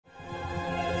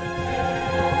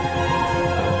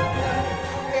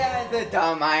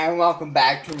and welcome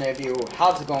back to another video.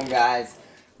 How's it going, guys?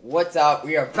 What's up?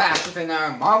 We are back with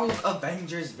another Marvel's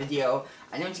Avengers video.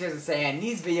 I know what you guys are saying,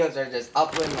 these videos are just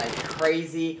uploading like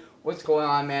crazy. What's going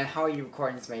on, man? How are you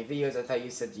recording this many videos? I thought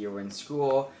you said you were in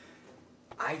school.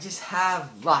 I just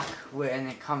have luck when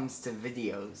it comes to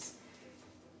videos,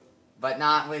 but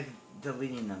not with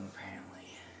deleting them,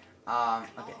 apparently.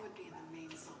 Okay.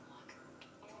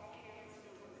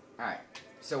 Alright,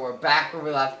 so we're back where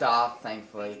we left off,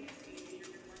 thankfully.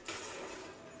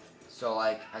 So,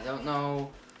 like, I don't know.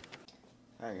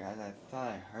 Sorry, guys, I thought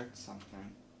I heard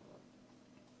something.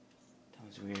 That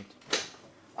was weird.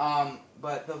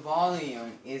 But the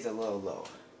volume is a little low.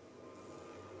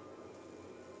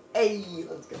 Hey,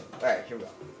 let's go. Alright, here we go.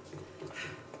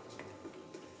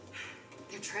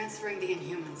 They're transferring the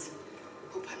Inhumans.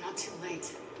 Hope I'm not too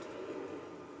late.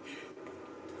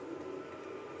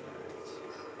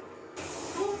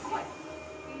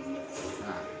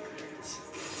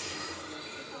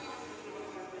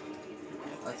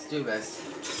 Let's do this.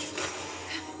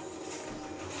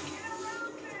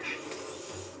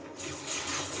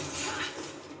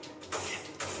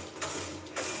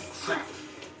 Crap.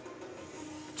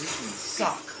 Freaking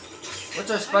suck.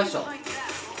 What's our special?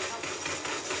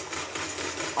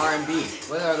 R&B.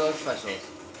 What are those specials?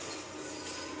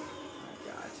 Oh my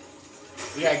god.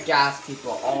 We got gas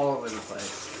people all over the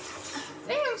place.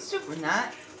 Damn, super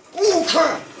not. Ooh,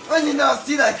 crap! I did not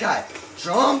see that guy.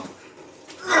 Jump!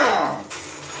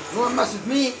 You wanna mess with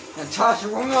me? Natasha,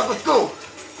 roll me up, let's go!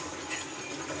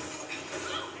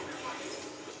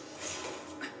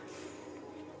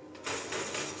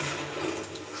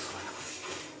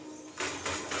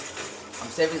 I'm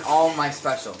saving all my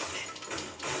specials.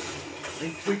 Are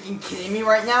you freaking kidding me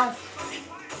right now?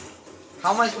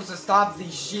 How am I supposed to stop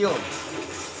these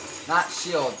shields? Not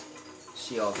shield.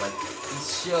 Shield, like,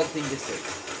 these shield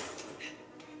thinguses.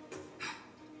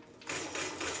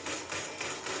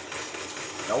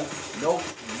 Nope, nope,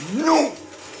 no!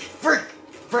 Frick!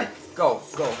 Frick! Go,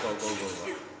 go, go, go, go,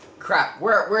 go. Crap,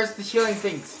 where's the healing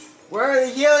things? Where are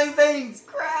the healing things?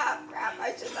 Crap, crap,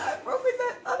 I should not have broken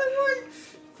that other one.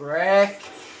 Frick!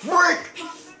 Frick!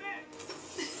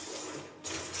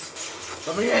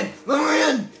 Let me in! Let me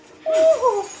in!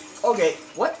 Woo! Okay,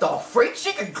 what the freak?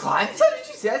 She can climb? How did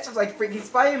you say that? Sounds like freaking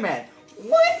Spider-Man.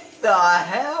 What the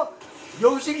hell?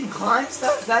 Yo, she can climb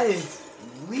stuff? That is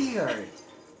weird.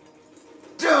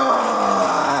 Die!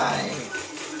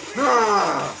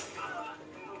 Ah!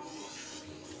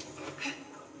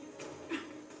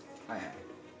 Alright.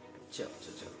 Chill,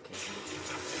 chill, chill. Okay.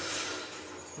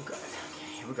 We're good.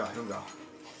 Okay, here we go, here we go.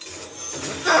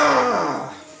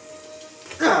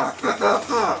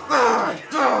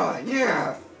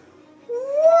 Yeah!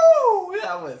 Woo!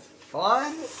 That was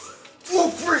fun! Oh,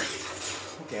 frick!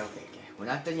 Okay, okay, okay. We're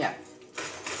not done yet.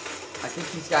 I think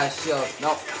he's got a shield.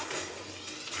 Nope.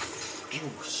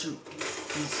 Oh, shoot.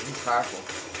 He's powerful.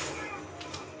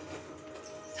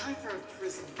 Time for a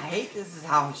prison. I hate this is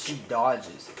how she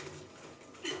dodges.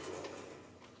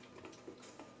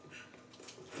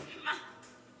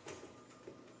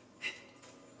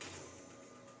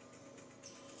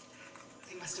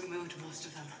 They must have moved most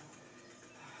of them.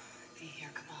 Be here,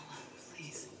 Kamala,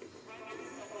 please.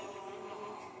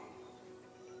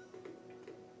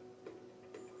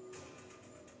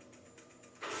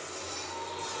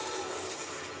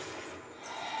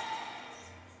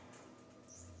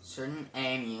 Certain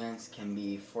AIM units can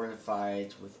be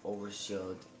fortified with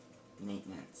overshield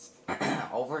maintenance.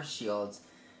 Overshields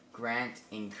grant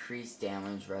increased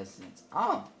damage resistance.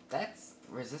 Oh, that's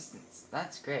resistance.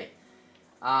 That's great.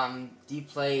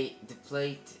 Deplete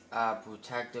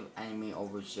protective enemy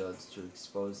overshields to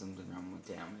expose them to normal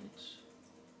damage.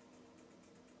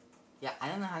 Yeah, I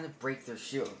don't know how to break their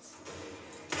shields.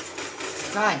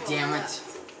 God damn it.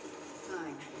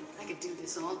 Fine. I could do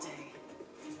this all day.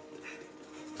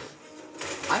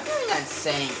 I'm hearing that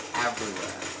saying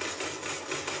everywhere.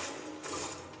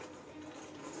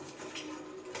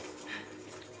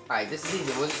 Alright, this is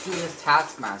easy. We'll just do this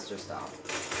Taskmaster style.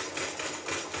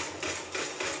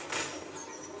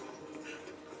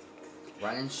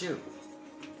 Run and shoot.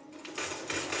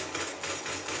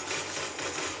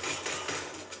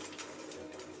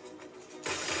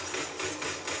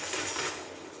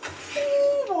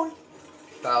 Oh boy.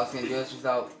 Thought I was gonna do this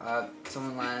without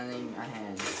someone landing a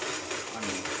hand on me.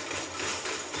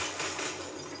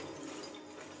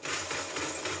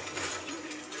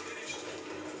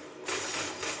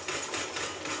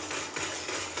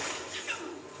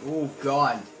 Oh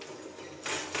god.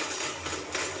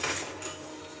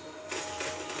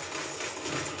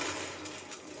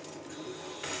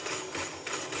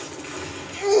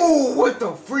 What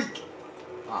the freak?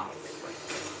 Ah, frick.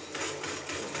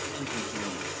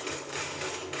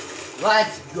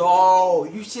 Let's go.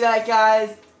 You see that,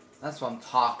 guys? That's what I'm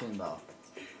talking about.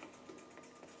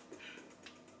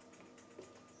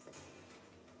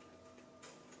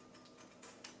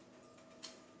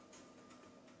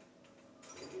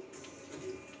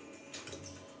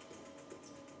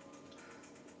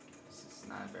 This is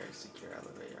not a very secure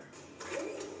elevator.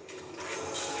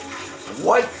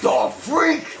 What the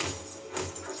freak?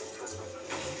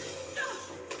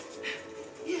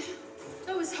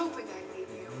 I was hoping I'd meet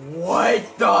you.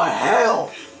 What the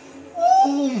hell?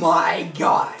 Oh my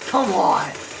god. Come on.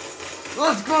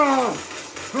 Let's go.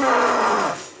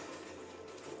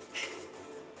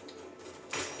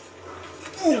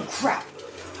 Oh crap.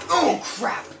 Oh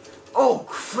crap. Oh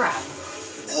crap.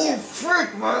 Oh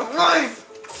frick my life.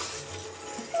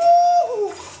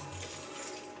 Ooh.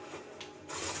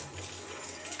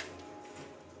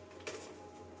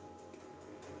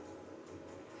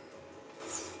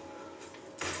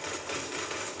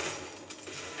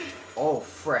 Oh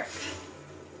frick.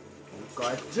 Oh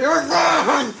god damn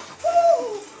it!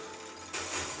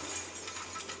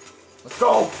 Let's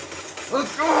go!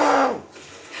 Let's go!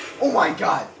 Oh my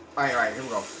god! Alright, here we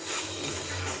go.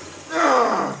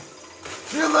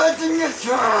 You're letting us.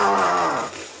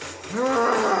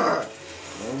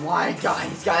 Oh my god,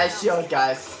 he's got a shield,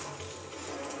 guys.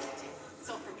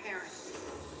 Self-repairing.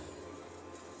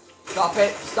 Stop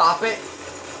it, stop it.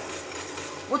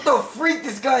 What the freak?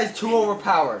 This guy is too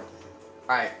overpowered.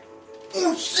 Alright.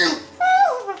 Oh shoot!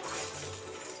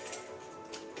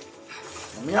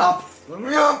 Let me up! Let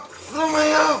me up! Let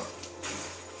me up!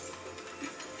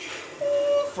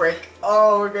 Oh, frick.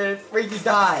 Oh, we're gonna freaking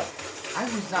die. I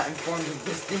was not informed of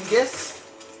this dingus.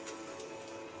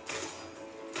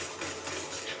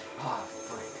 Oh,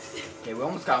 frick. Okay, we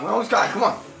almost got it. We almost got it. Come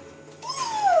on.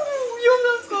 Yo,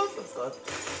 let's go. Let's go.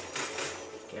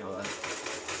 Okay, hold on.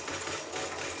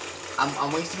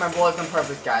 I'm wasting my bullets on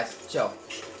purpose, guys. Chill.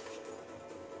 Okay.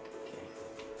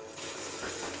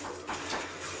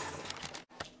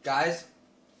 Guys,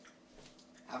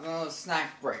 having a little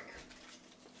snack break.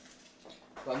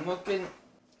 So I'm looking.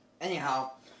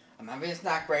 Anyhow, I'm having a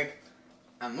snack break.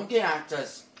 I'm looking at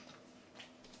this.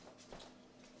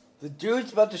 The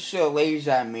dude's about to shoot a laser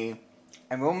at me,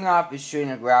 and Romanov is shooting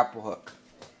a grapple hook.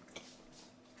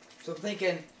 So I'm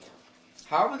thinking,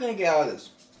 how are we gonna get out of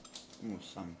this? Oh,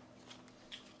 son.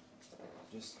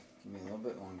 Just give me a little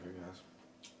bit longer, guys.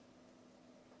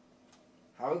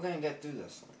 How are we gonna get through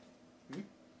this?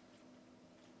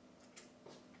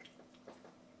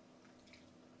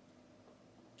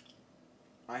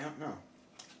 I don't know.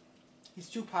 He's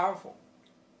too powerful.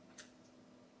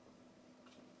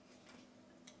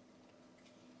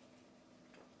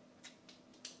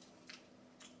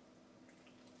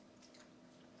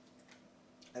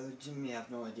 I legitimately have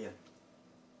no idea.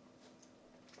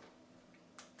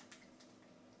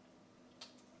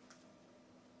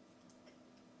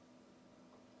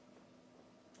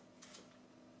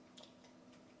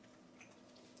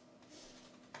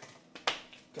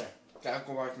 Okay, gotta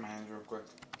go wash my hands real quick.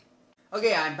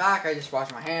 Okay, I'm back. I just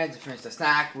washed my hands and finished the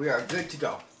snack. We are good to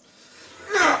go.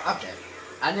 Okay,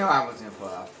 I knew I wasn't gonna pull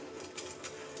it off.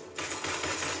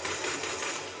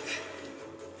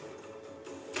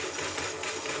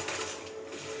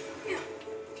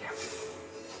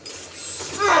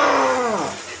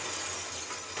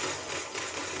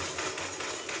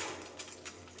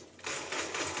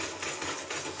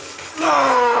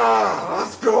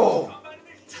 Let's go!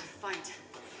 Tough fight.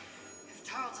 If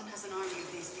Tarleton has an army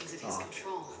of these things at his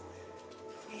control,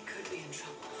 we could be in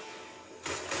trouble.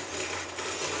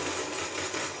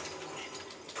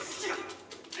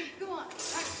 Go on,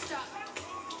 stop.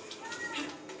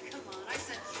 Come on, I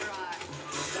said try.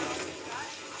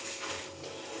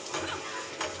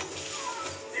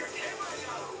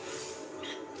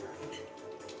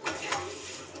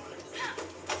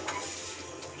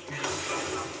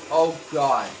 Oh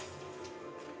god.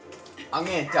 I'm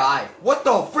gonna die. What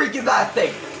the freak is that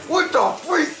thing? What the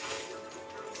freak?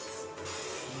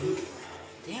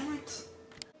 Damn it.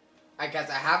 Alright guys,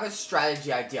 I have a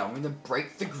strategy idea. I'm gonna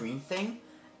break the green thing,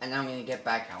 and then I'm gonna get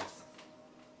back health.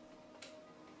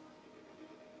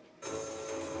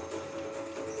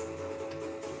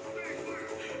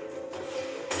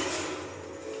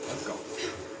 Let's go.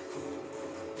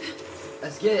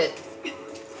 Let's get it.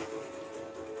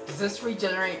 Does this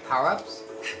regenerate power-ups?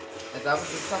 Is that what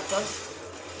this stuff does?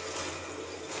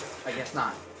 I guess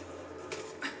not.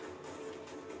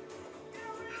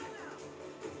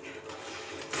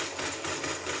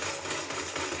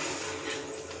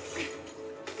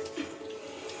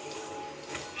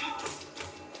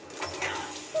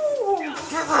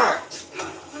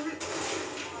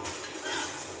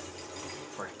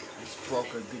 Frick, I just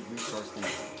resource thing.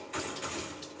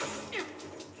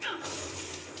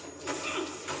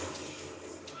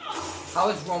 How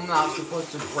is Romanov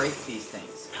supposed to break these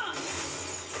things?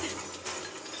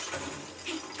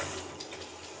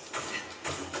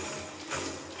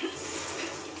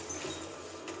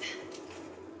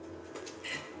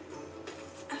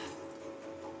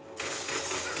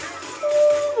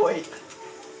 Ooh, wait.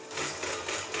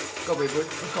 Go, baby.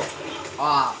 Let's go.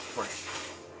 Ah, frick.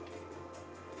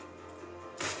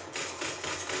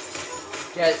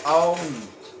 Get owned.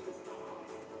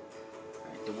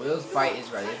 Alright, the wheel's bite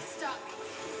is ready.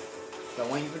 So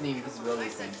I'm waiting for the invisibility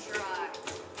thing.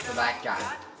 For that guy.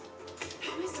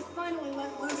 At least to finally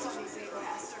let loose on these eight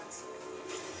bastards.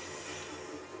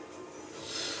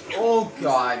 Oh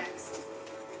god.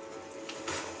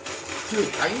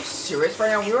 Dude, are you serious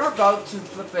right now? We were about to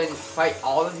flip and fight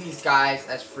all of these guys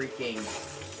as freaking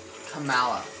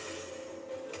Kamala.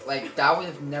 Like, that would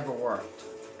have never worked.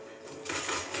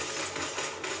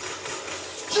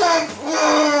 Jump!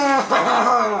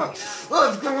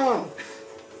 Let's go!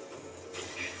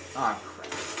 Oh, crap.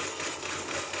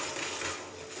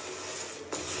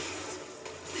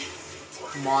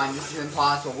 Come on, this is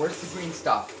impossible. Where's the green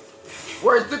stuff?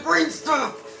 Where's the green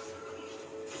stuff?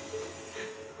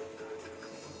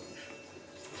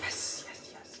 Yes, yes,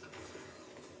 yes.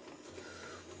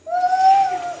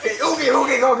 Okay.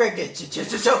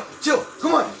 Chill.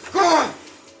 Come on.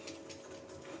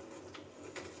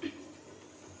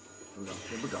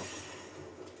 Here we go.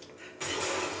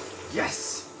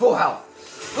 Yes, full health.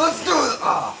 Let's do it.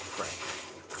 Ah, frick.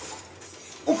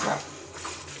 Oh, crap.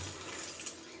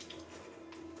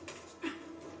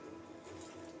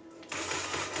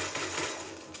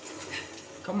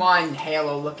 Come on,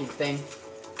 Halo-looking thing.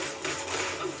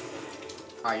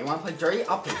 Alright, you wanna play dirty?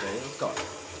 I'll play dirty. Let's go.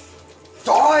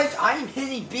 Dodge! I'm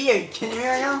hitting B. Are you kidding me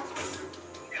right now?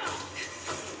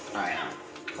 Alright,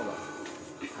 hold on.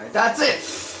 Alright, that's it!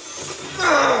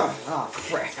 Oh,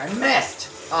 frick. I missed!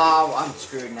 Oh, I'm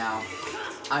screwed now.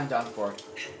 I'm done for.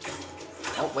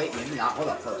 Oh, wait, maybe not. Hold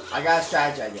up. I got a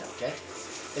strategy idea, okay?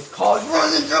 It's called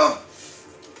run and jump!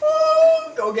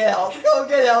 Oh, go get help!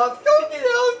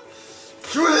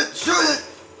 Shoot it!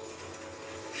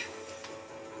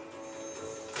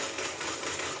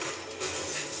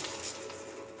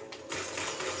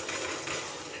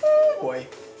 Oh boy.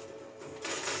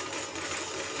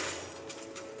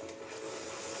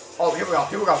 Oh, here we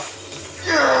go.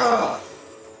 Yeah!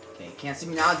 Okay, can't see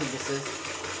me now, I think this is.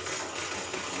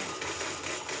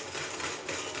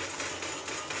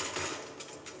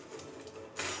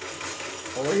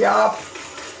 Hurry up!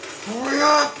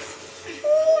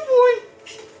 Oh boy!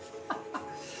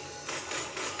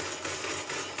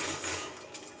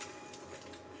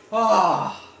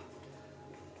 Ah.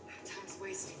 Time's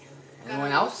wasting.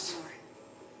 Anyone else?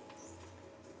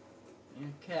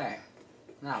 Okay.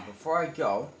 Now, before I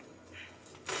go,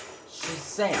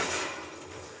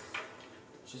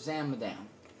 Shazam, madame.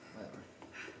 Whatever.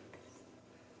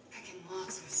 Picking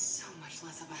locks was so much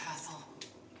less of a hassle.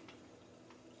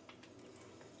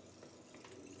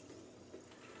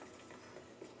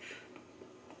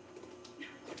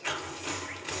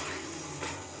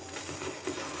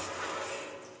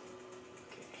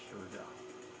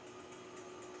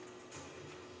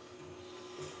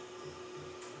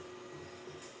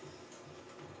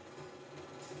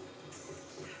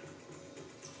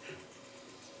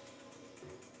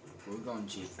 We're going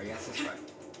G. I guess that's right.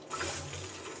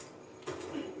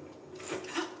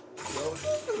 Yo,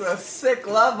 this is a sick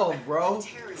level, bro.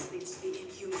 Terrorist needs to be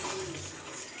inhuman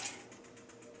themselves.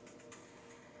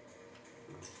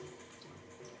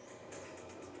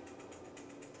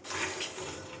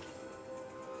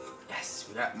 Yes,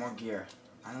 we got more gear.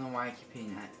 I don't know why I keep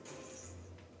hitting that.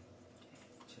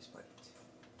 Okay, just wait.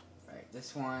 Alright,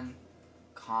 this one,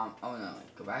 oh no,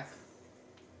 go back.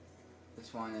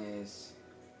 This one is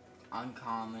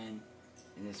uncommon,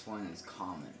 and this one is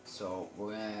common. So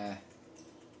we're gonna.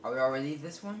 Are we already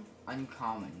this one?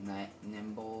 Uncommon,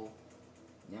 nimble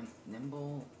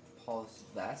pulse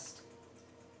vest.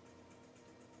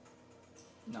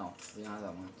 No, we don't have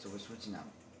that one. So we're switching out.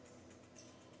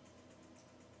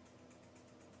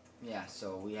 Yeah,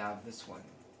 so we have this one.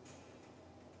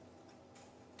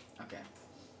 Okay,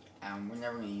 and we're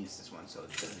never gonna use this one. So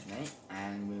it's designate,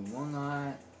 and we will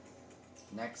not.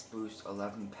 Next boost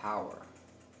 11 power.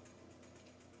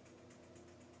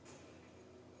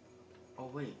 Oh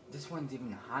wait, this one's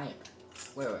even higher.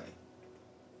 Wait.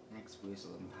 Next boost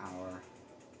 11 power.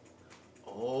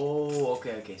 Oh,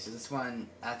 okay. So this one,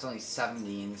 that's only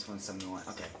 70 and this one's 71.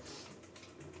 Okay.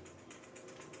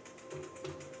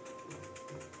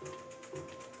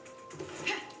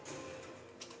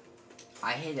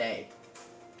 I hit A.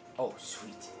 Oh,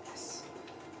 sweet. Yes.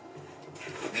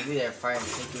 Maybe they're finally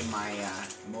taking my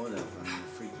motive and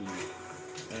freaking.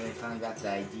 Maybe they finally got the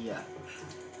idea.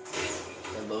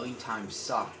 The loading time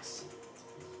sucks.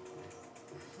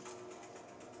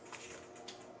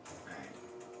 Alright.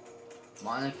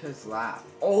 Monica's lab.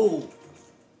 Oh!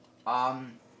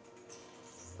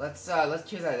 Let's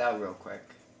check that out real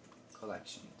quick.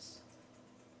 Collections.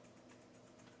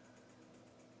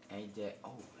 A day.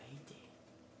 Oh, A day.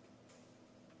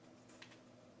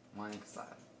 Monica's lab.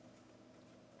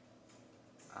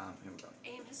 Here we go.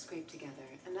 AIM has scraped together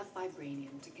enough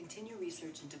vibranium to continue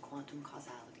research into quantum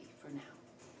causality for now.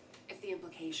 If the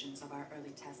implications of our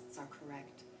early tests are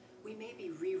correct, we may be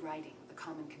rewriting the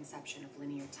common conception of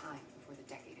linear time before the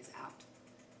decade is out.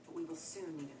 But we will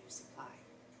soon need a new supply.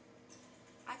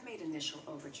 I've made initial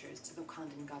overtures to the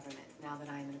Wakandan government now that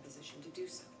I am in a position to do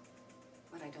so.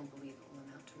 But I don't believe it will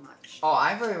amount to much. Oh,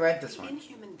 I've already read this the one. The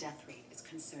inhuman death rate is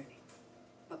concerning.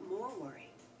 But more worrying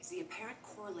is the apparent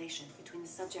correlation between the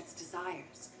subject's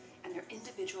desires and their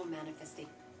individual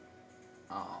manifestation.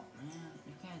 Oh, man,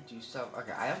 you can't do stuff.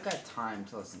 Okay, I don't got time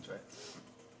to listen to it.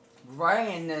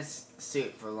 Riding in this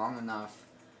suit for long enough,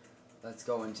 let's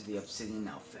go into the obsidian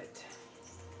outfit.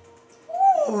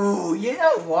 Ooh, you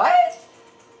know what?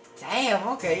 Damn,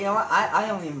 okay, you know what? I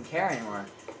don't even care anymore.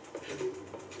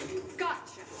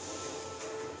 Gotcha!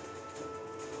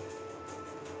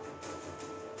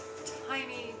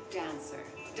 Tiny dancer.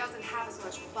 Doesn't have as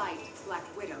much bite as Black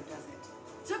Widow, does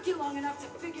it? Took you long enough to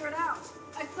figure it out.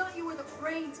 I thought you were the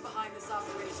brains behind this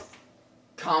operation.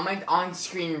 Comment on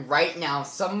screen right now.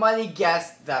 Somebody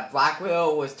guessed that Black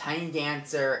Widow was Tiny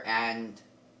Dancer, and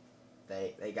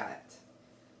they got it.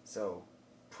 So,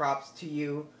 props to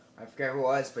you. I forget who it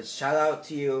was, but shout out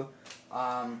to you.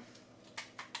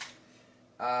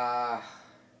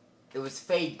 It was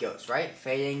Fade Ghost, right?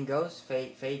 Fading Ghost?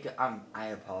 Fade I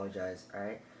apologize,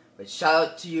 alright? But shout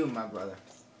out to you, my brother.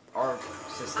 Or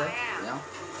sister, you know?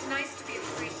 It's nice to be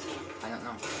appreciated. I don't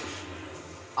know.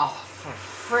 Oh, for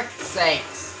frick's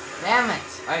sakes. Damn it.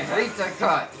 I hate that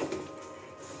cut.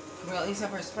 Can we at least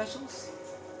have our specials?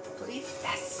 Please?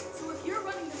 Yes. So if you're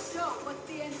running the show, what's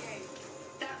the end game?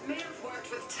 That may have worked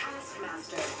with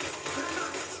Taskmaster, but I'm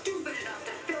not stupid enough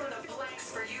to fill in the blanks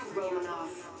for you,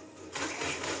 Romanoff.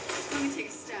 Okay, let me take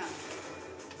a stab.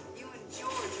 You and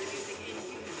George are using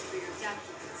Inhumans for your death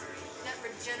threats. That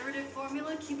regenerative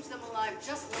formula keeps them alive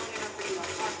just long enough for you to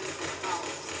harvest their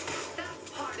powers. That's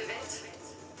part of it.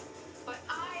 But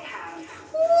I have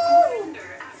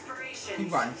grander aspirations. He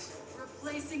runs.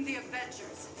 Replacing the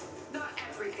Avengers. Not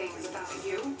everything's about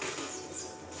you.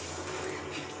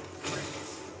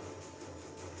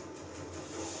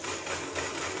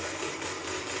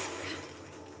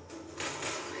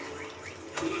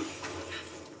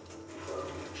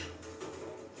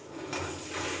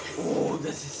 Oh,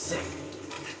 this is sick.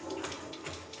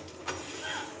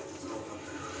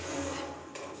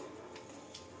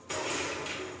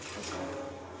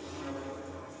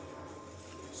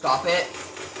 Stop it.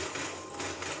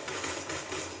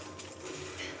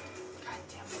 God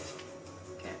damn it.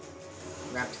 Okay.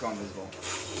 We're gonna have to go invisible.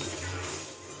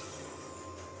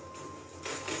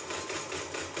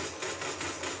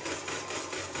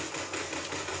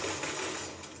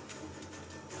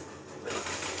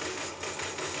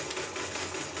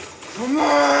 Come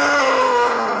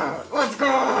on! Let's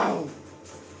go!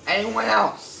 Anyone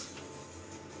else?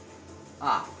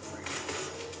 Ah, frick.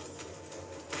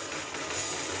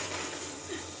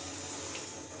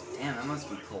 Damn, that must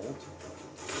be cold.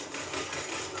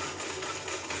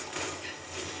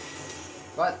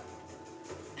 But,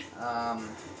 I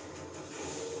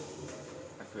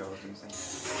forgot what I was gonna say.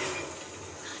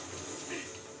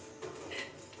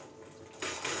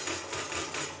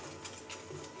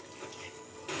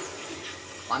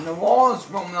 On the walls,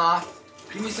 Romanoff.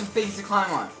 Give me some things to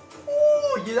climb on.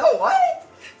 Ooh, you know what?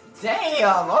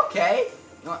 Damn, okay.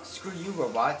 You know what? Screw you,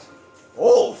 robots.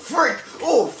 Oh, frick!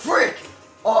 Oh, frick!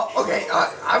 Oh, okay,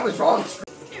 I was wrong.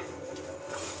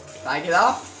 Can I get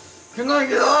up? Can I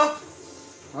get up?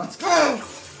 Let's go!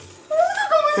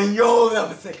 Yo, that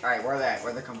was sick. Alright, where are they at?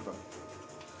 Where'd they come from?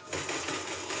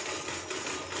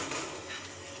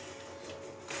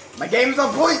 My game is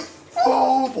on point!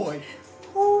 Oh, boy.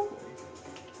 Oh, boy.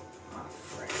 Oh,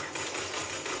 frick.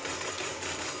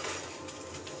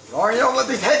 You already know about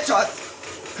these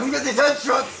headshots! Come get these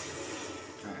headshots!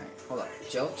 Alright, hold up.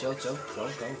 Chill, chill, chill. Go,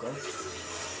 go, go.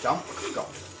 Jump, go.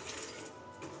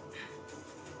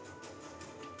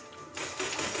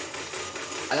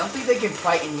 I don't think they can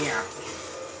fight in here.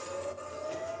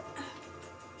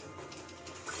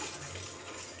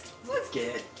 Let's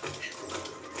get it.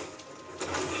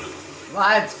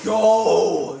 Let's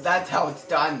go! That's how it's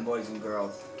done, boys and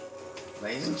girls.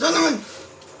 Ladies and gentlemen!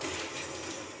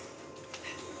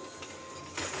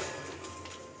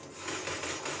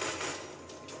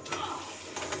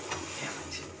 Damn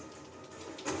it.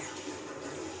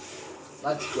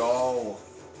 Let's go.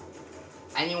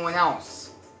 Anyone else?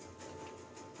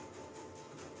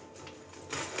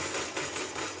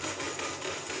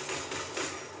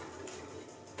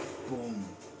 Boom.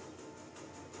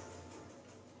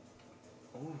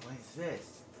 Oh, what is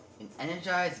this? An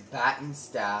energized bat and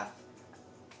staff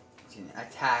in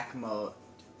attack mode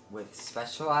with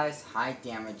specialized high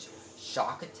damage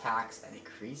shock attacks and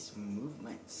increased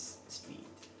movement speed.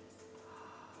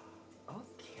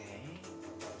 Okay.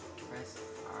 Press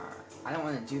R. I don't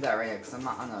want to do that right now because I'm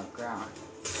not on the ground.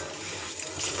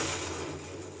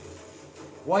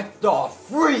 What the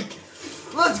freak?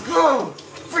 Let's go!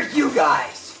 Freak you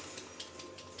guys!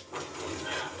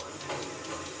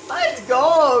 Let's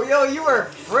go! Yo, you were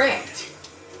fricked!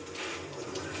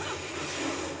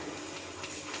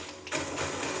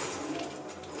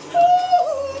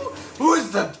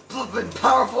 Who's the flippin'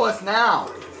 powerfulest now?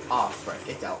 Oh, frick,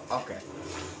 it's out. Okay.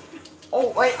 Oh,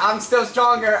 wait, I'm still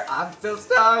stronger. I'm still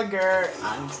stronger.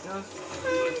 I'm still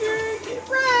stronger. Get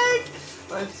wrecked.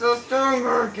 I'm still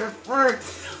stronger. Get fricked.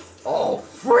 Oh,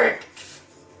 frick.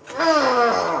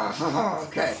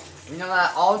 Okay. You know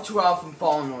that all too often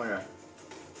fall in order.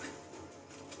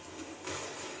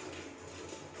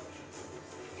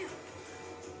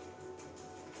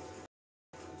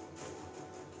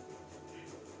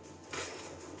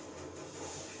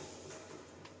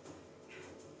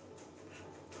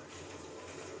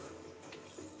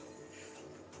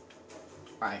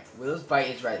 Alright, Will's bite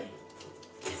is ready.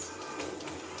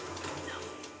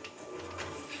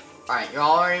 Alright, you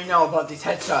already know about these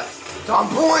headshots. It's on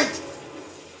point!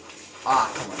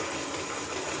 Ah, come on.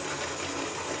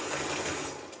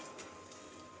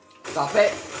 Stop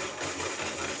it.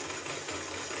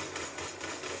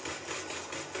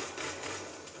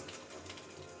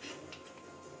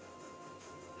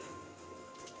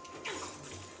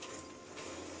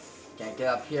 Can't get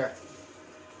up here.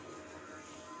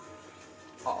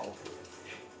 Uh-oh.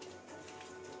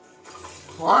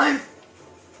 Climb!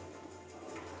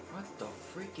 What the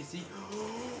freak is he?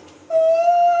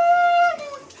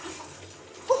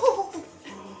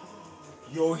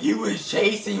 Yo, he was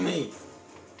chasing me!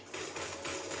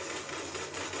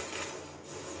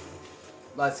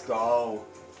 Let's go.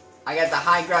 I got the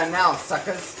high ground now,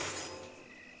 suckers.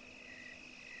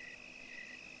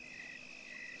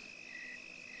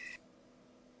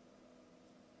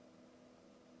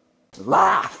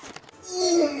 Laugh!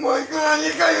 Oh my god,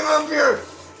 you got him up here!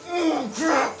 Oh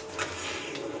crap!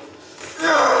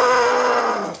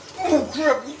 Oh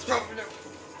crap, he's coming up!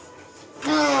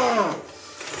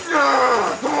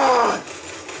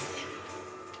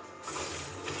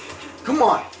 Come on! Come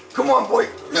on! Come on, boy!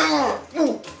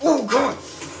 Oh, come on!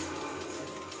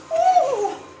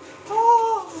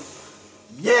 Oh,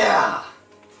 yeah!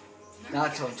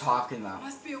 That's what I'm talking about.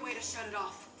 Must be a way to shut it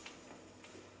off.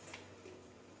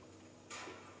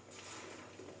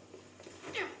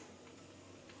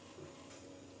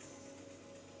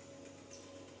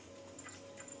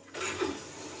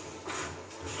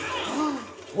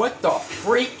 What the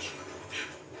freak?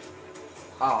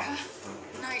 Oh.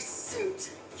 Nice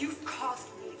suit. You've caused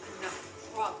me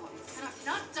enough problems, and I'm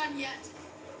not done yet.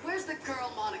 Where's the girl,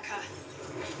 Monica?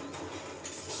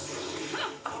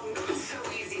 Oh, not so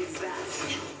easy as that.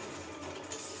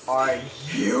 Are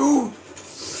you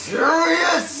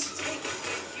serious?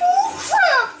 Oh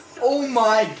crap! Oh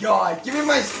my god, give me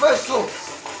my specials!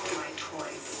 All my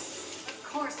toys. Of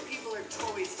course people are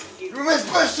toys to you. Give me my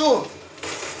specials!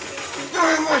 Give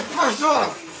me my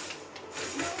specials!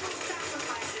 No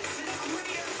sacrifices for the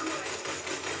greater good.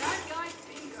 That guy's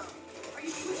bingo. Are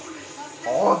you pushing the bus?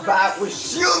 All of that was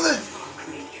shielded!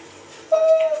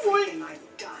 Oh boy! Everything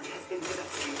I've done has been for the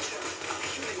future of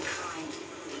humankind.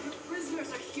 Your prisoners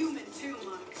are human too,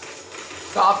 Monica.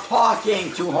 Stop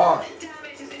talking too hard. The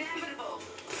damage is inevitable.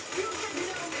 You should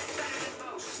know this better than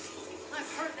most.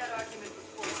 I've heard that argument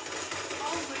before.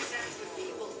 Always ends with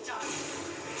people dying.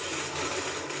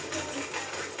 Doesn't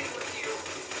everything with you?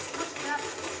 What's that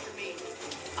supposed to mean?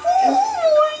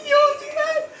 Oh, yo, see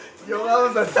that? Yo, that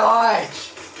was a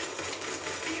dodge.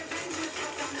 The Avengers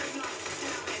have done enough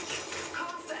damage.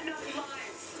 Caused enough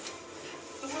lives.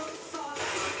 The world saw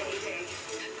that on A-Day.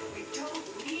 We don't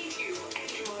need you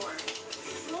anymore.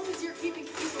 As long as you're keeping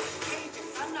people in cages,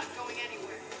 I'm not going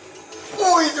anywhere.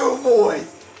 Boys, oh boys.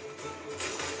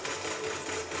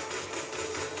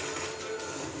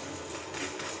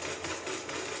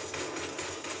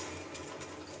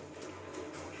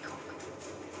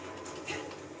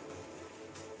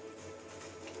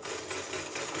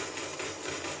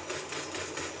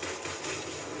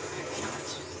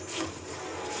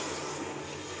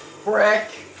 Frick!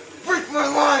 Frick my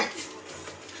life!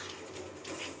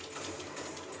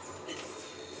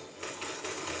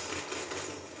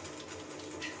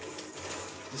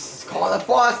 This is called a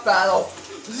boss battle!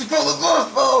 This is called a boss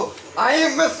battle! I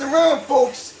ain't messing around,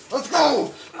 folks! Let's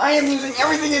go! I am using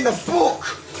everything in the book!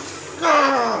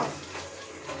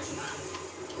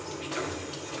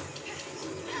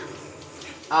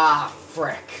 Ah,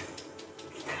 frick.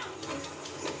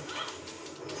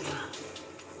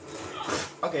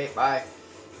 Okay, bye.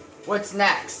 What's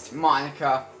next,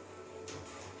 Monica?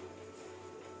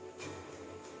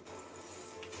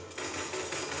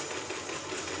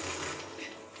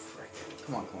 Frick.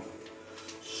 Come on, come on.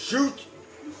 Shoot!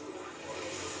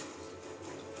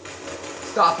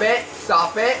 Stop it!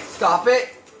 Stop it! Stop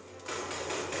it!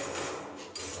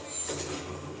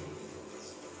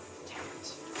 Damn it.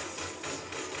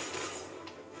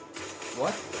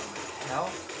 What the hell?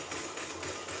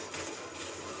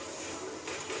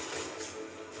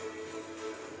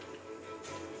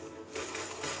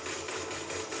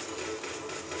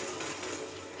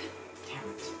 Damn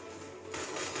it.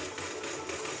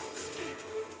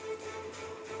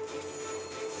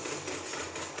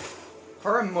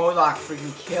 Her and MODOK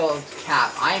freaking killed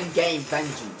Cap. I am getting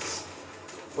vengeance.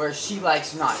 Whether she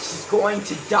likes or not. She's going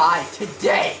to die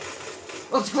today.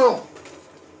 Let's go.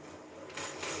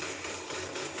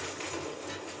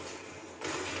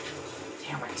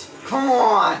 Damn it. Come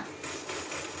on.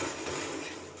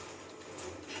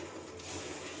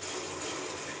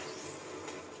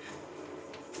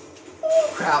 Oh,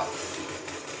 crap.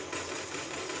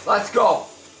 Let's go.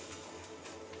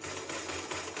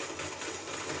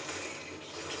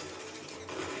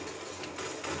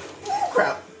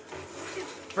 Crap.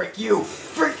 Frick you.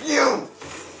 Frick you.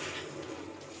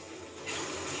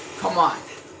 Come on.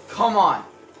 Come on.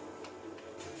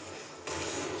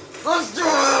 Let's do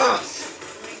this.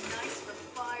 Playing nice for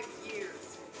 5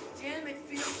 years. Damn, it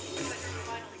feels good to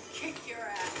finally kick your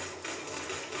ass.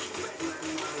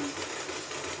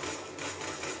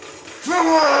 Come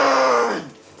on.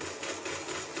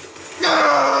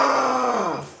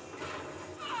 Ah!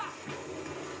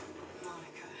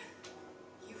 Monica,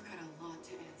 you've got a lot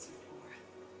to answer for.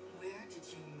 Where did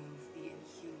you move the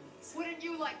Inhumans? Wouldn't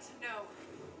you like to know?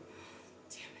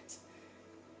 Damn it.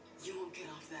 You won't get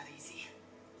off that easy.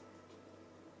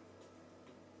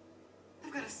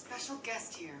 I've got a special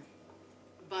guest here.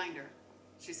 Binder.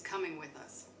 She's coming with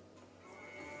us.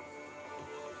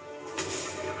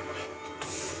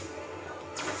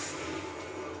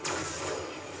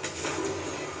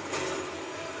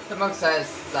 The book says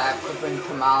that flipping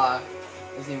Kamala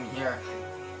isn't even here.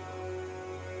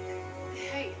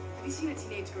 Hey, have you seen a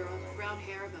teenage girl, brown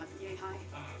hair, about yay high?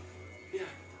 Yeah,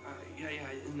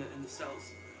 in the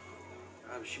cells.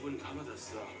 She wouldn't come with us,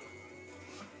 though.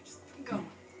 Just go.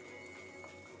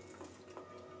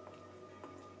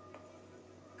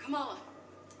 Kamala.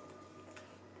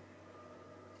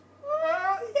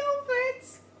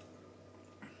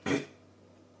 Black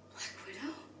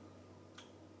Widow?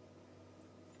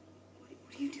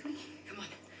 What are you doing? Come on,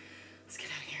 let's get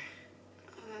out of here.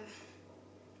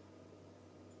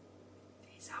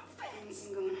 These outfits.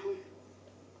 I'm going home.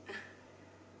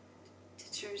 To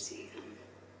Jersey.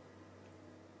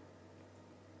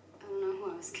 I don't know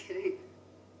who I was kidding.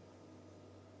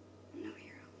 I'm no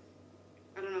hero.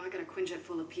 I don't know, I got a Quinjet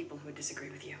full of people who would disagree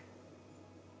with you.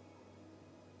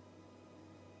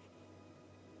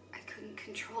 I couldn't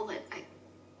control it. I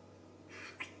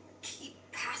keep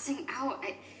passing out.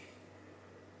 I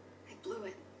blew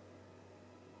it.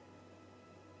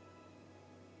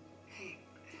 Hey.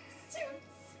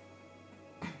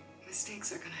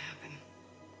 Mistakes are gonna happen.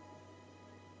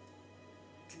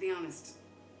 To be honest,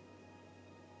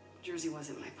 Jersey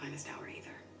wasn't my finest hour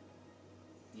either.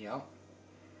 Yep.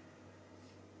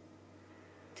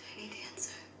 Tiny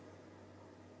Dancer.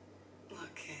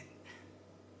 Look, kid.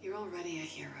 You're already a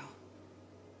hero.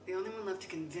 The only one left to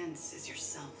convince is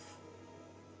yourself.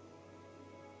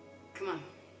 Come on.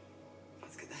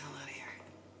 Let's get the hell out of here.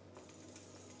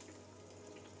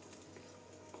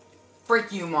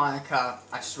 Frick you, Monica.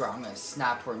 I swear I'm gonna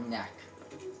snap her neck.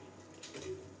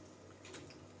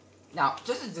 Now,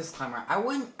 just a disclaimer, I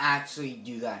wouldn't actually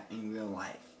do that in real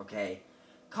life, okay?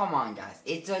 Come on, guys.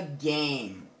 It's a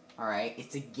game, alright?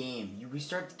 It's a game. You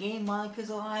restart the game, Monica's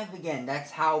alive again.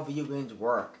 That's how video games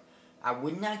work. I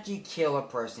wouldn't actually kill a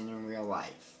person in real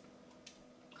life.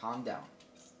 Calm down.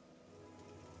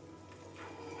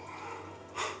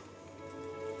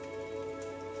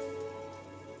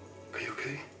 Are you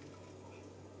okay?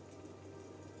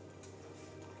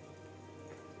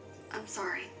 I'm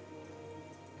sorry.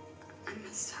 I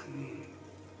messed up.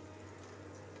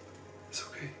 It's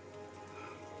okay.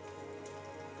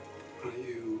 Why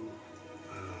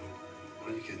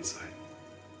don't you get inside?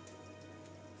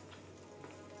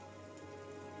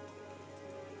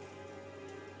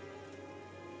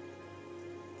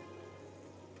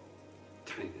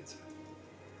 Tiny inside.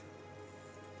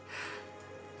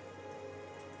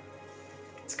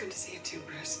 It's good to see you too,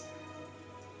 Bruce.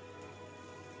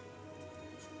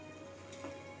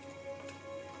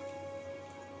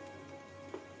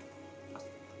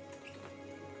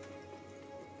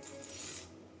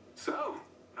 So,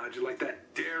 how'd you like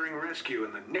that daring rescue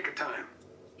in the nick of time?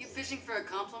 You fishing for a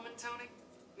compliment, Tony?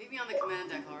 Meet me on the command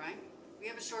deck, all right? We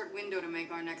have a short window to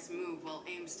make our next move while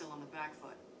AIM's still on the back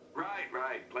foot.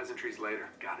 Right. Pleasantries later.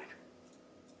 Got it.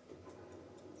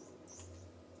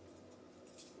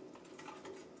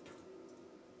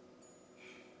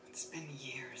 It's been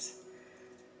years.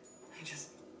 I just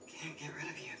can't get rid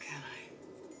of you, can I?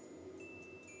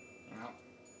 Yep.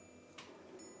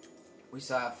 We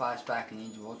saw a flashback in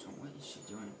Age of Ultron. What is she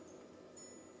doing?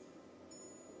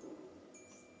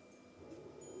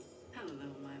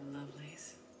 Hello, my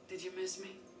lovelies. Did you miss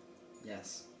me?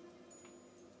 Yes.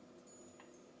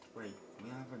 Wait, we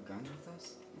don't have our guns with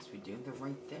us? Yes, we do. They're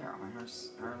right there on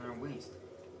her waist.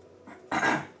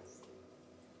 I'm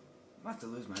about to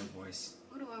lose my voice.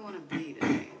 Who do I want to be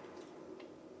today?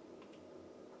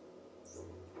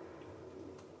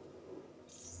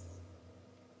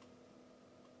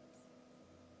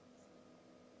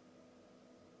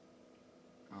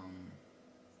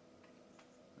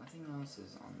 Nothing else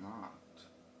is unlocked.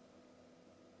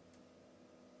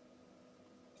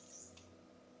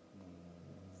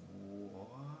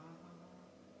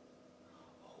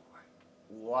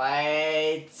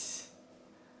 What?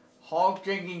 Hulk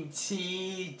drinking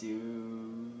tea,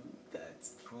 dude.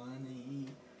 That's funny.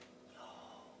 Yo,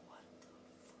 what the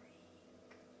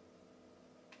freak?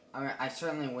 I mean, I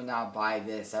certainly would not buy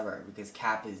this ever because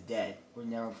Cap is dead. We're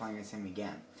never playing as him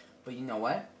again. But you know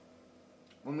what?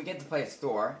 When we get to play as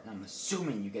Thor, and I'm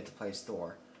assuming you get to play as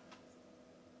Thor,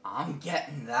 I'm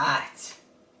getting that.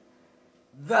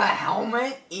 The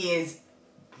helmet is,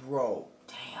 bro,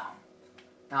 damn.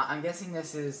 Now, I'm guessing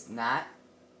this is Nat.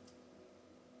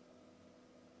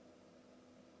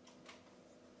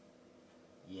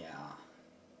 Yeah.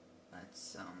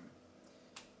 That's,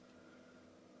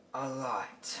 a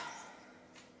lot.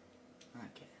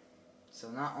 Okay. So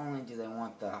not only do they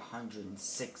want the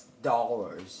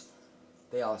 $106,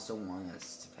 they also want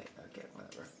us to pay. Okay,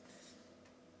 whatever.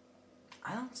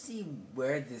 I don't see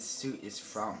where this suit is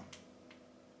from.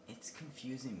 It's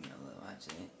confusing me a little,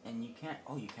 actually. And you can't...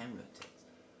 Oh, you can rotate.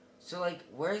 So, like,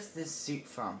 where's this suit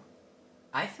from?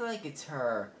 I feel like it's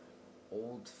her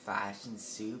old-fashioned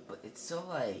suit, but it's so,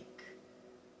 like...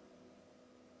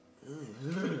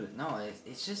 No,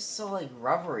 it's just so, like,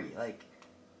 rubbery. Like,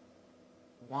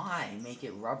 why make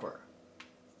it rubber?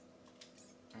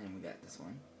 And we got this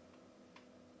one.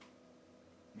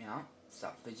 Yeah,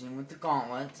 stop fidgeting with the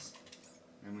gauntlets.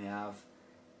 And we have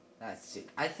that suit.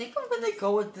 I think I'm gonna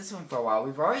go with this one for a while.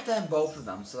 We've already done both of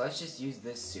them, so let's just use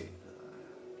this suit.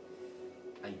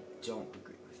 I don't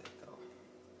agree with it though.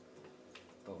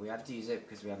 But we have to use it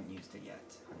because we haven't used it yet,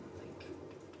 I don't think.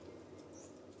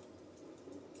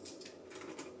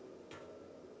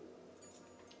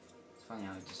 It's funny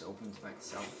how it just opens by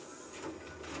itself.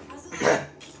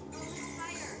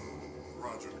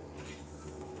 Roger.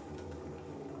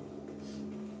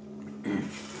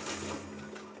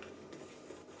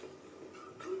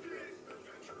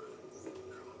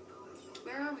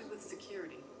 Where are we with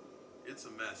security? It's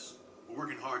a mess. We're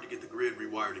working hard to get the grid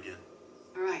rewired again.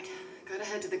 All right, gotta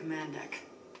head to the command deck.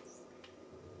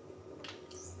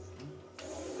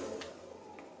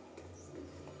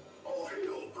 All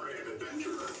hail, brave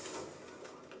adventurer.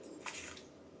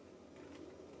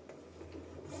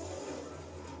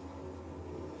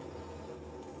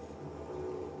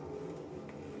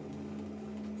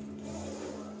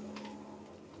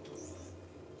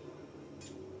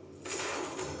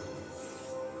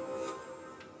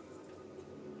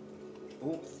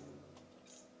 Oh.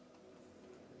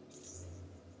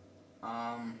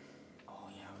 Oh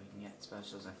yeah, we can get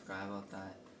specials. I forgot about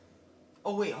that.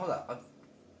 Oh wait, hold up.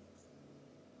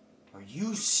 Are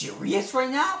you serious right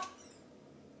now?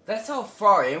 That's how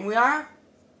far in we are?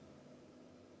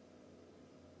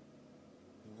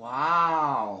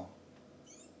 Wow.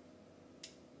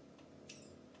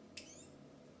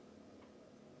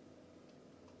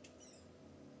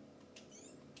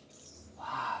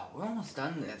 Wow, we're almost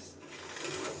done this.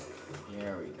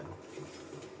 Here we go.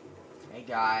 Hey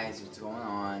guys, what's going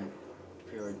on?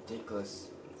 You're ridiculous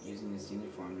using this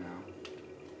uniform now.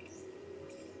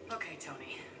 Okay,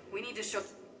 Tony. We need to show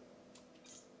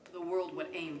the world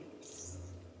what AIM...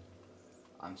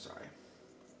 I'm sorry.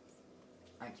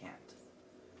 I can't.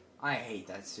 I hate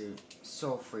that suit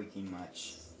so freaking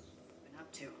much. Been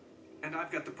up to. And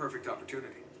I've got the perfect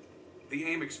opportunity. The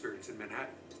AIM experience in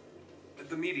Manhattan.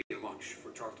 The media launch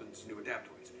for Tarleton's new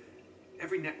adaptoids.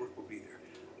 Every network will be there.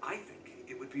 I think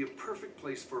it would be a perfect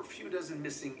place for a few dozen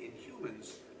missing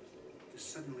Inhumans to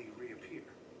suddenly reappear.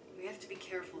 We have to be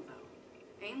careful,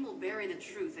 though. AIM will bury the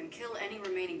truth and kill any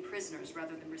remaining prisoners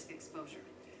rather than risk exposure.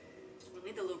 We'll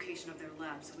need the location of their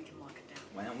lab so we can lock it down.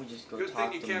 Why don't we just go Good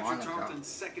talk thing you to captured Monica? Tarleton's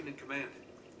second in command.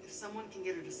 If someone can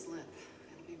get her to slip,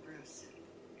 it'll be Bruce.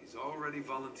 He's already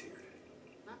volunteered.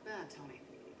 Not bad, Tony.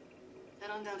 Head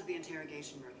on down to the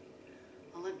interrogation room.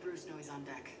 I'll let Bruce know he's on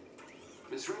deck.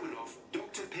 Miss Romanoff,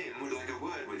 Dr. Pym would like a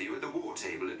word with you at the war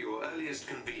table at your earliest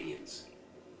convenience.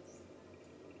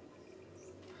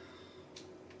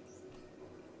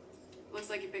 Looks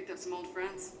like you picked up some old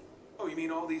friends. Oh, you mean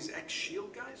all these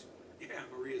ex-SHIELD guys? Yeah,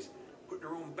 Maria's putting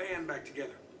her own band back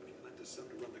together. She lent us some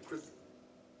to run the crypt.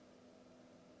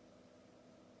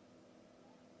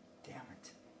 Damn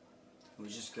it. It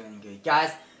was just getting good.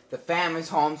 Guys, the family's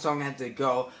home, so I'm gonna have to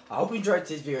go. I hope you enjoyed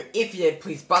this video. If you did,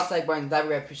 please bust the like button. That would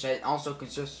be appreciated. And also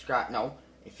consider subscribe. No.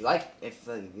 If you like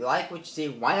what you see,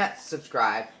 why not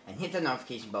subscribe and hit the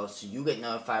notification bell so you get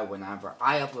notified whenever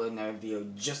I upload another video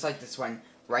just like this one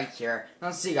right here. And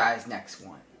I'll see you guys next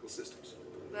one. Systems.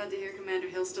 Glad to hear Commander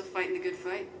Hill's still fighting the good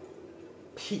fight.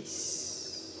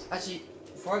 Peace. Actually,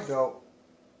 before I go,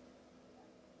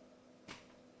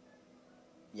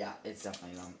 yeah, it's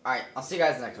definitely them. Alright, I'll see you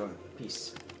guys next one.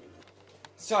 Peace.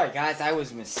 Sorry guys, I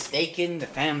was mistaken. The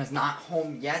fam is not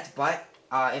home yet, but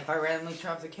if I randomly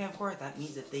turn off the camcorder, that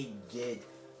means that they did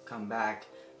come back.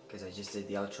 Because I just did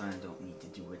the outro and I don't need to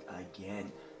do it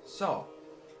again. So,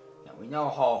 yeah, we know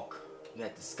Hulk. You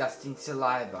got disgusting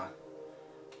saliva.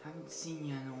 Haven't seen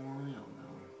you in a while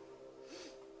now.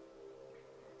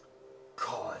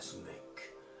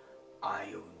 Cosmic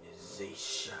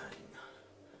ionization.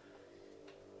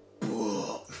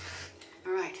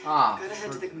 Alright, gotta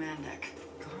head to the command deck.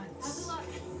 How's the look?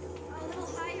 A little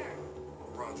higher.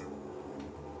 Roger.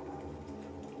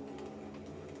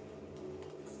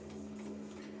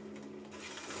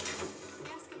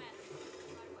 Yes, Commander.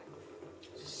 Right away.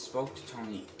 Just spoke to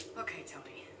Tony. Okay,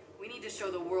 Tony. We need to show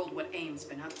the world what AIM's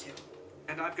been up to.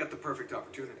 And I've got the perfect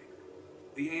opportunity.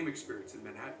 The AIM experience in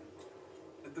Manhattan.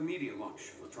 The media launch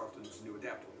for Tarleton's new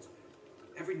adaptoids.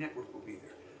 Every network will be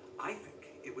there. I think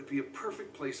it would be a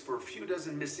perfect place for a few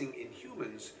dozen missing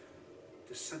Inhumans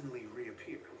to suddenly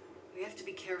reappear. We have to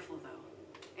be careful,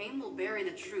 though. AIM will bury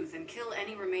the truth and kill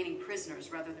any remaining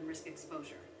prisoners rather than risk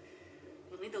exposure.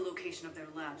 We'll need the location of their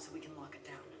lab so we can lock it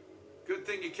down. Good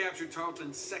thing you captured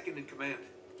Tarleton's second in command.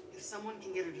 If someone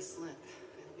can get her to slip,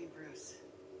 it'll be Bruce.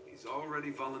 He's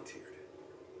already volunteered.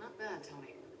 Not bad,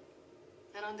 Tony.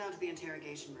 Head on down to the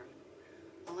interrogation room.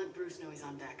 I'll let Bruce know he's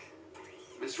on deck.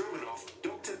 Miss Romanoff,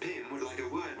 Dr. Pym would like a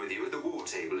word with you at the war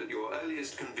table at your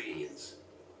earliest convenience.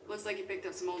 Looks like you picked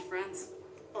up some old friends.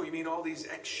 Oh, you mean all these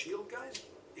ex-SHIELD guys?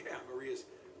 Yeah, Maria's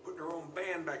putting her own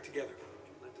band back together.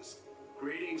 She lent us.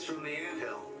 Greetings from the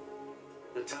anthill.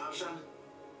 Natasha,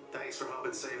 thanks for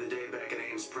helping save the day back at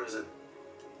Ames prison.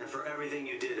 And for everything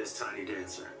you did as Tiny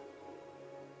Dancer.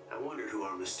 I wondered who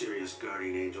our mysterious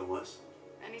guardian angel was.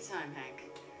 Anytime,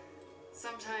 Hank.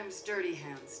 Sometimes dirty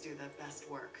hands do the best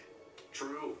work.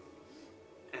 True.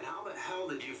 And how the hell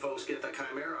did you folks get the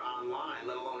Chimera online,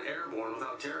 let alone airborne,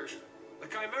 without Terrigen? The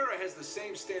Chimera has the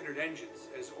same standard engines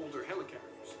as older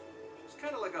helicarriers. It's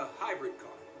kind of like a hybrid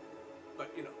car.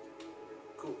 But, you know,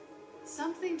 cool.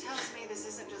 Something tells me this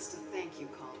isn't just a thank you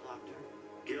call, Doctor.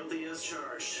 Guilty as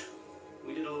charged.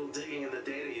 We did a little digging in the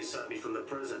data you sent me from the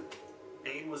prison.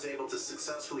 AIM was able to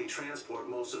successfully transport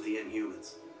most of the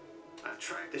Inhumans. I've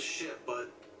tracked the ship,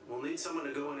 but we'll need someone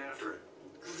to go in after it.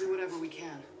 We'll do whatever we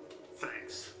can.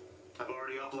 Thanks. I've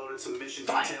already uploaded some mission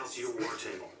details to your war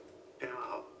table. Pam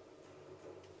out.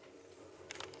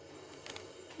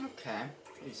 Okay,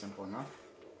 pretty simple enough.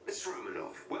 Miss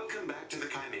Romanoff, welcome back to the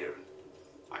Chimera.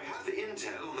 I have the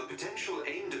intel on the potential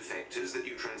AIM defectors that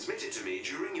you transmitted to me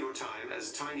during your time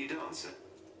as Tiny Dancer.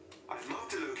 I've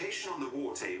marked a location on the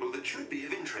war table that should be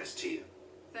of interest to you.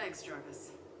 Thanks,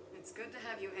 Jarvis. It's good to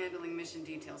have you handling mission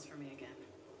details for me again.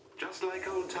 Just like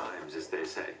old times, as they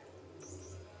say.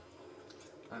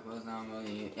 That was not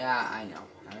really. Yeah, I know.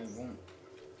 I won't.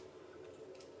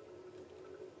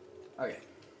 Okay.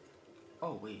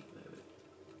 Oh, wait.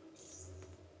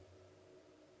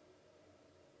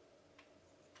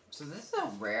 So this is a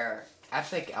rare,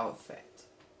 epic outfit.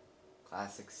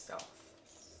 Classic stuff.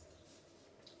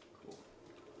 Cool.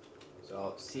 So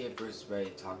I'll see if Bruce is ready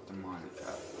to talk to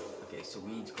Monica. Okay, so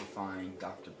we need to go find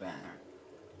Dr. Banner.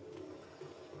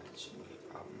 shouldn't be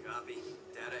a problem. Copy.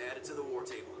 Data added to the war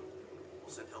table. We'll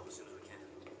send help as soon as we can.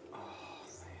 Oh,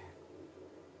 man.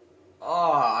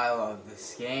 Oh, I love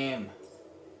this game.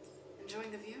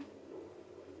 Enjoying the view?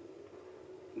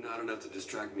 Not enough to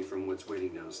distract me from what's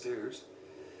waiting downstairs.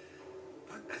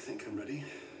 But I think I'm ready.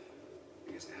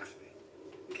 I guess I have to be.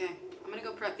 Okay, I'm gonna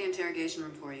go prep the interrogation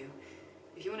room for you.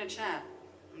 If you want to chat,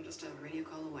 I'm just a radio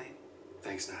call away.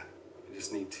 Thanks, Nat. I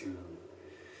just need to,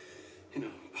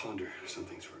 ponder some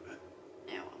things for a bit.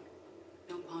 Yeah, well,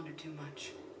 don't ponder too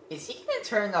much. Is he gonna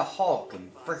turn the Hulk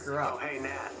and frick her Oh, up? hey,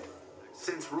 Nat.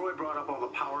 Since Roy brought up all the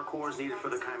power cores needed for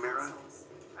the Chimera,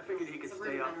 I figured he could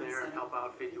stay up there and help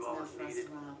outfit you all as needed.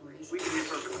 We can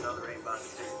repurpose another aimbot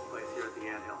to take place here at the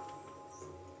anthill.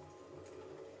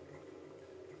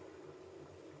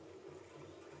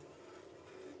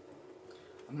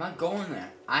 I'm not going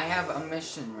there. I have a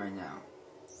mission right now.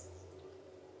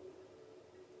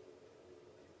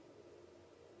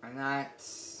 And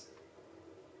that's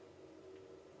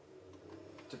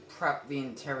to prep the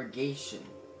interrogation.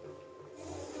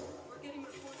 We're getting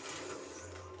reports.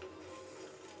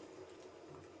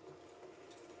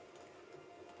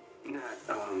 Nat,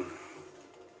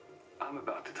 I'm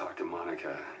about to talk to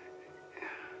Monica.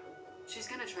 She's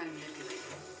gonna try to manipulate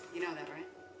you. You know that, right?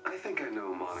 I think I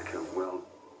know Monica well.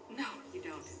 No, you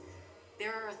don't.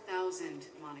 There are 1,000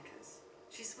 Monicas.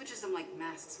 She switches them like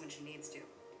masks when she needs to.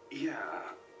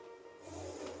 Yeah.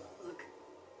 Look,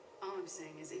 all I'm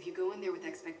saying is if you go in there with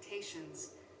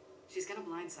expectations, she's gonna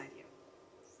blindside you.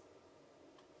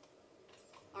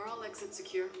 Are all exits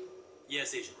secure?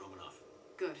 Yes, Agent Romanoff.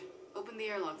 Good. Open the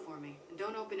airlock for me, and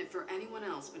don't open it for anyone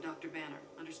else but Dr. Banner.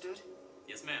 Understood?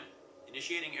 Yes, ma'am.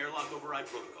 Initiating airlock override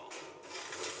protocol.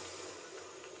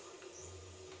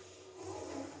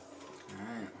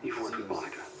 Alright. You've worked with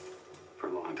Monica for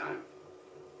a long time.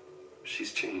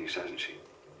 She's changed, hasn't she?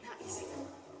 Not easy.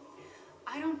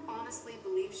 I don't honestly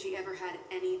believe she ever had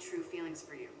any true feelings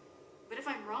for you. But if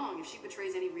I'm wrong, if she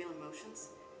betrays any real emotions,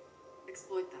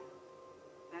 exploit them.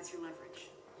 That's your leverage.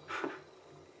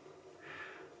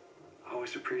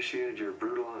 Always appreciated your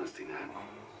brutal honesty, Nat.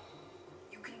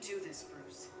 You can do this,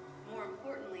 Bruce. More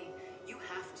importantly, you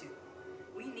have to.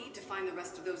 We need to find the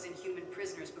rest of those inhuman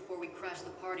prisoners before we crash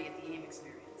the party at the AIM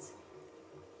experience.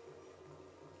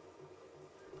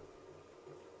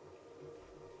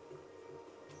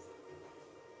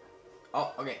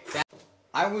 Oh, okay.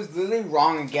 I was literally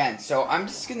wrong again, so I'm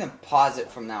just gonna pause it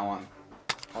from now on.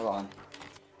 Hold on.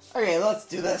 Okay, let's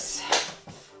do this.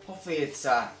 Hopefully it's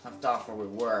left off where we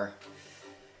were.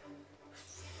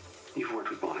 You've worked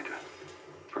with Monica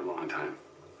for a long time.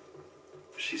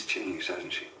 She's changed,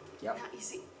 hasn't she? Yep. Now, you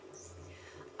see,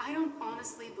 I don't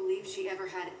honestly believe she ever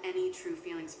had any true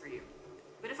feelings for you.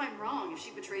 But if I'm wrong, if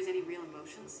she betrays any real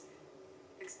emotions,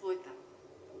 exploit them.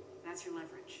 That's your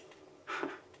leverage.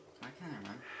 Why can't I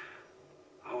run?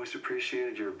 Always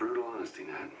appreciated your brutal honesty,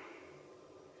 Nat.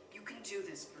 You can do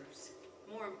this, Bruce.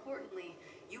 More importantly,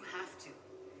 you have to.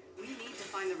 We need to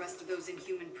find the rest of those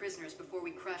inhuman prisoners before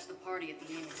we crash the party at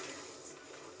the AIM experience.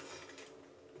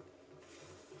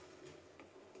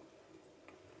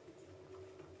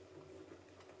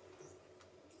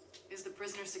 Is the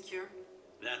prisoner secure?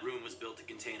 That room was built to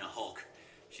contain a Hulk.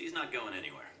 She's not going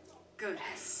anywhere. Good.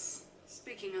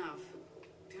 Speaking of,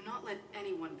 do not let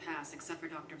anyone pass except for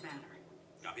Dr. Banner.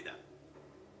 Copy that.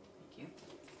 Thank you.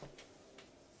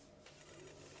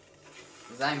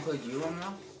 Does that include you,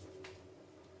 Romeo?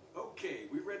 Okay,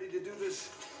 we ready to do this?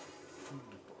 Oh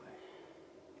boy.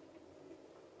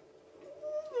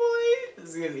 This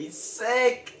is gonna be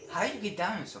sick. How did you get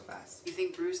down here so fast? You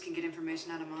think Bruce can get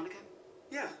information out of Monica?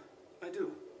 Yeah, I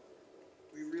do.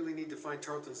 We really need to find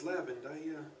Tarleton's lab, and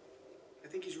I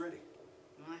think he's ready.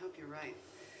 Well, I hope you're right.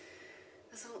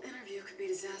 This whole interview could be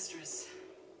disastrous.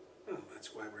 Well,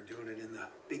 that's why we're doing it in the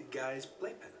big guy's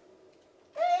playpen.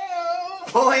 Oh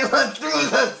boy, let's do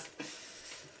this!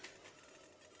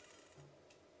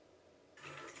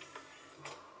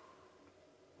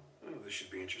 Oh, this should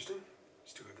be interesting.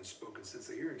 These two haven't spoken since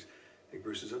the hearings. Think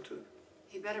Bruce is up to it?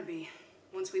 He better be.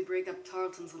 Once we break up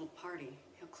Tarleton's little party,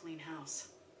 he'll clean house.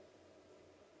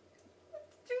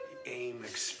 The AIM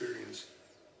experience.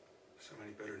 So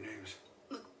many better names.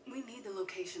 Look, we need the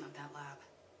location of that lab.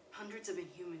 Hundreds of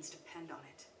Inhumans depend on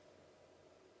it.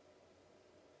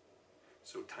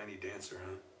 So Tiny Dancer,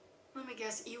 huh? Let me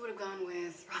guess, you would have gone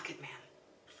with Rocket Man.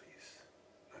 Please.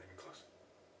 Not even close.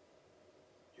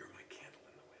 You're my candle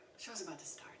in the wind. Show's about to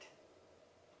start.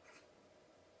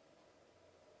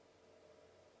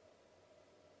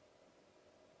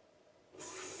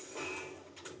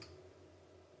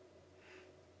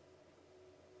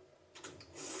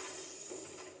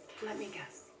 Let me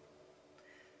guess.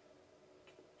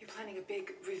 planning a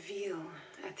big reveal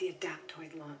at the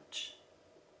Adaptoid launch.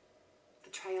 The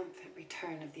triumphant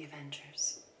return of the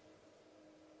Avengers.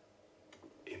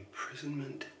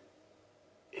 Imprisonment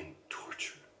and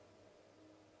torture.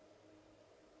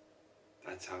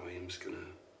 That's how AIM's gonna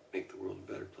make the world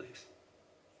a better place.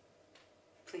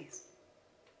 Please.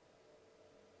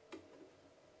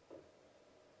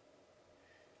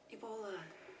 Ebola,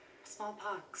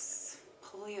 smallpox,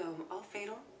 polio, all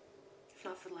fatal, if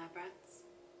not for lab rats.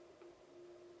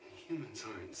 Humans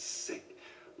aren't sick,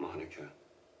 Monica.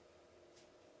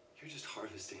 You're just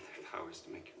harvesting their powers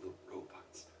to make your little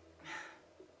robots.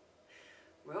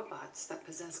 Robots that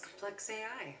possess complex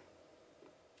AI.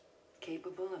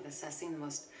 Capable of assessing the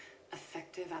most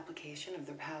effective application of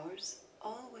their powers,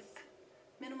 all with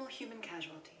minimal human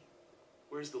casualty.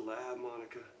 Where's the lab,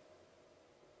 Monica?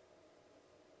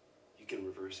 You can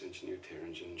reverse engineer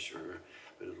Terrigen, sure,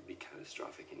 but it'll be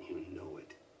catastrophic and you know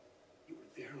it. You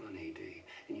were there on A-Day,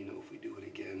 and you know if we do it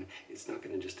again, it's not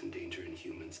gonna just endanger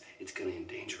Inhumans, it's gonna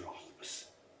endanger all of us.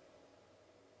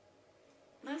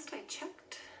 Last I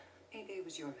checked, A-Day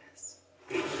was your mess.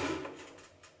 Damn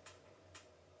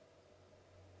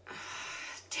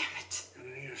it.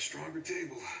 Gonna need a stronger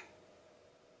table.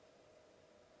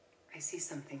 I see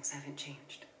some things haven't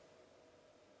changed.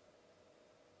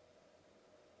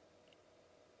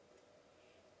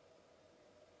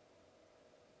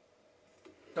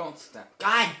 Don't stop.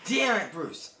 God damn it,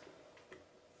 Bruce!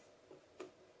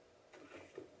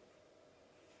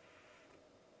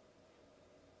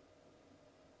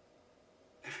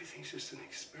 Everything's just an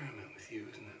experiment with you,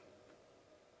 isn't it?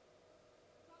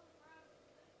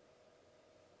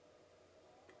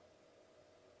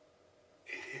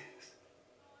 It is.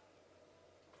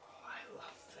 Oh, I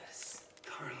love this.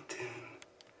 Tarleton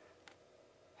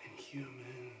and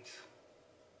humans.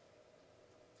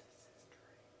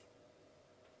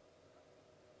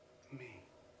 Me.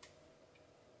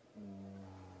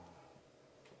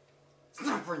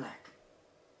 Snap her neck!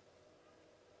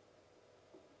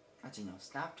 Actually, no,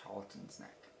 snap Tarleton's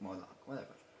neck. Morlock, whatever.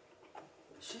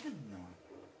 Should have known.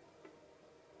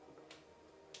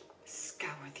 Scour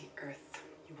the earth.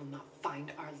 You will not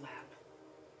find our lab.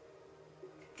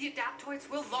 The Adaptoids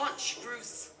will launch,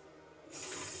 Bruce.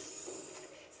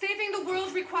 Saving the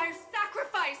world requires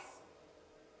sacrifice.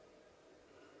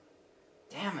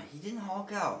 Damn it, he didn't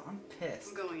Hulk out. I'm pissed.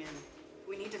 I'm going in.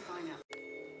 We need to find out.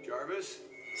 Jarvis?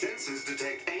 Sensors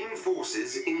detect AIM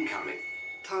forces incoming.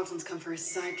 Tarleton's come for his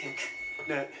sidekick.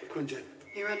 Nat, Quinjet,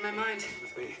 You read my mind.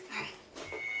 with me.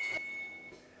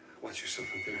 Watch yourself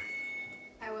up there.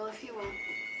 I will if you will.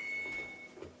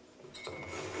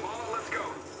 Lala, let's go.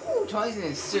 Ooh, Tony's in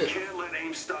his We suit. can't let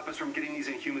AIM stop us from getting these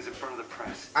Inhumans in front of the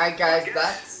press. Alright guys, I guess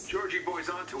that's Georgie boy's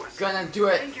onto us. gonna do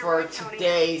it think you're for right, Tony.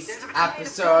 today's There's a plan to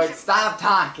episode. finish it. Stop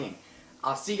talking.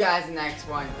 I'll see you guys in the next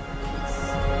one.